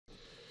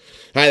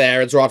Hi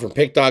there, it's Rod from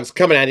Pick Dawgz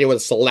coming at you with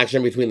a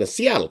selection between the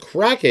Seattle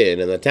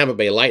Kraken and the Tampa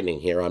Bay Lightning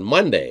here on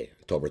Monday,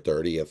 October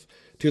 30th,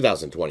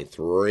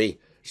 2023.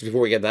 Just before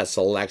we get that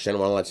selection, I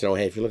want to let you know,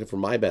 hey, if you're looking for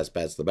my best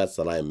bets, the bets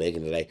that I am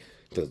making today,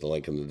 click the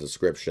link in the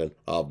description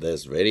of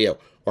this video.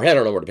 Or head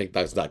on over to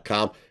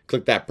Pickdawgz.com,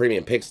 click that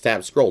Premium Picks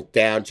tab, scroll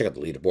down, check out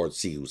the leaderboard,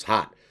 see who's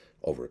hot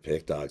over at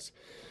Pickdawgz.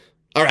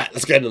 All right,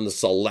 let's get into the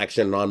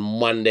selection on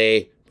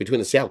Monday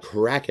between the Seattle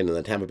Kraken and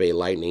the Tampa Bay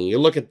Lightning. You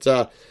look at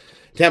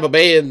Tampa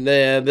Bay in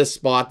this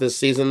spot this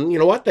season. You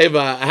know what? They've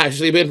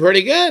actually been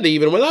pretty good,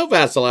 even without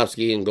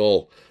Vasilevsky in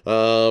goal.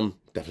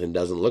 Definitely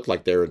doesn't look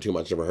like they're in too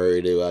much of a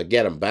hurry to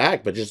get him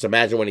back, but just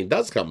imagine when he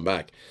does come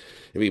back.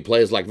 If he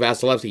plays like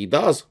Vasilevsky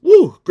does,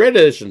 woo, great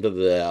addition to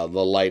the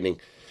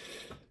Lightning.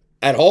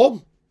 At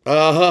home,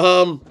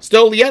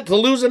 still yet to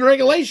lose in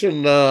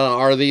regulation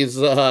are these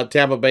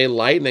Tampa Bay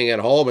Lightning at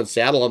home and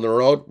Seattle on the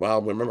road.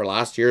 Well, remember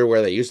last year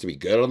where they used to be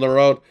good on the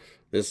road?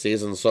 This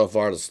season so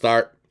far to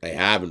start, they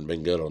haven't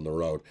been good on the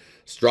road.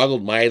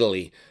 Struggled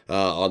mightily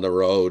on the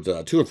road.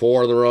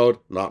 2-4 on the road,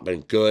 not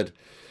been good.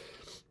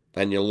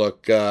 And you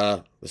look,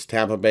 this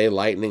Tampa Bay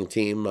Lightning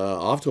team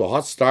off to a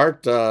hot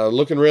start,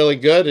 looking really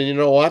good. And you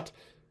know what?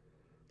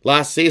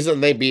 Last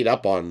season, they beat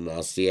up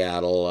on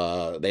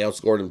Seattle. They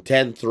outscored them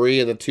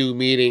 10-3 in the two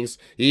meetings.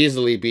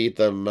 Easily beat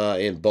them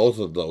in both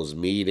of those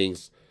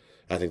meetings.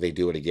 I think they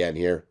do it again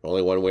here.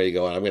 Only one way to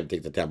go. I'm going to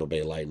take the Tampa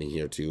Bay Lightning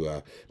here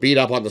to beat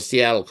up on the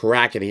Seattle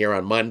Kraken here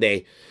on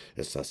Monday.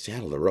 It's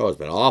Seattle on the road has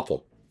been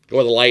awful. Go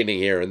with the Lightning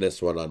here in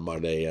this one on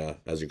Monday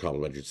as your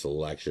complimentary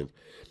selection.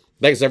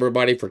 Thanks,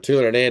 everybody, for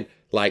tuning in.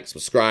 Like,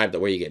 subscribe. That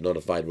way you get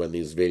notified when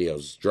these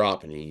videos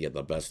drop and you get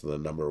the best of the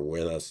number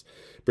with us.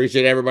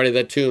 Appreciate everybody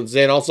that tunes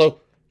in. Also,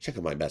 check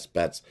out my best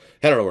bets.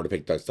 Head on over to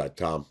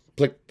Pickdawgz.com.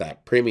 Click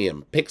that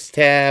Premium Picks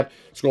tab.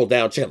 Scroll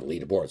down. Check out the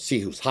leaderboard.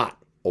 See who's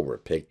hot over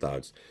at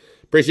Pickdawgz.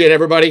 Appreciate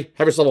everybody.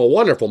 Have yourself a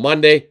wonderful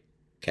Monday.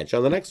 Catch you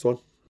on the next one.